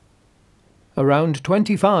Around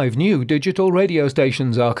 25 new digital radio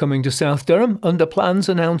stations are coming to South Durham under plans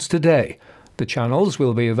announced today. The channels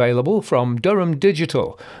will be available from Durham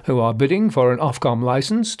Digital, who are bidding for an Ofcom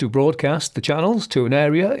licence to broadcast the channels to an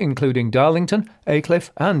area including Darlington,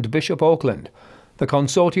 Aycliffe and Bishop Auckland. The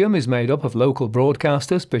consortium is made up of local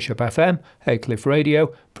broadcasters Bishop FM, Aycliffe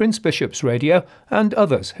Radio, Prince Bishop's Radio and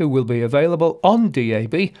others who will be available on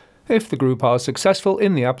DAB if the group are successful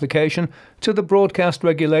in the application to the broadcast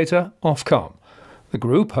regulator Ofcom. The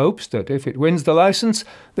group hopes that if it wins the licence,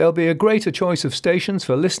 there'll be a greater choice of stations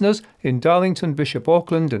for listeners in Darlington, Bishop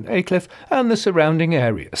Auckland and Aycliffe and the surrounding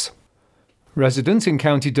areas. Residents in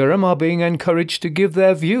County Durham are being encouraged to give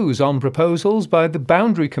their views on proposals by the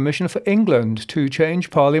Boundary Commission for England to change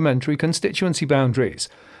parliamentary constituency boundaries.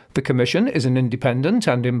 The Commission is an independent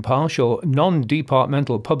and impartial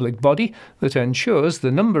non-departmental public body that ensures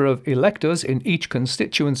the number of electors in each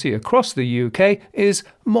constituency across the UK is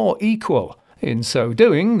more equal. In so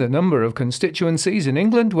doing, the number of constituencies in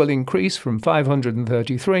England will increase from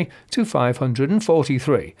 533 to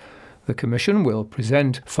 543. The Commission will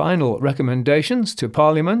present final recommendations to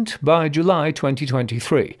Parliament by July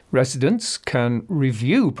 2023. Residents can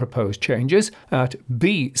review proposed changes at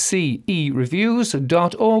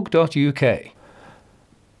bcereviews.org.uk.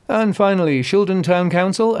 And finally, Shildon Town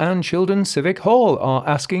Council and Shildon Civic Hall are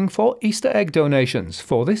asking for Easter egg donations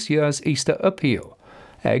for this year's Easter Appeal.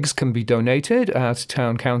 Eggs can be donated at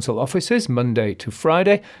Town Council offices Monday to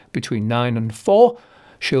Friday between 9 and 4,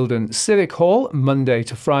 Shildon Civic Hall Monday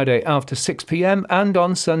to Friday after 6 p.m. and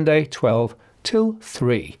on Sunday 12 till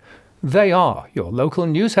 3. They are your local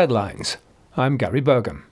news headlines. I'm Gary Burgum.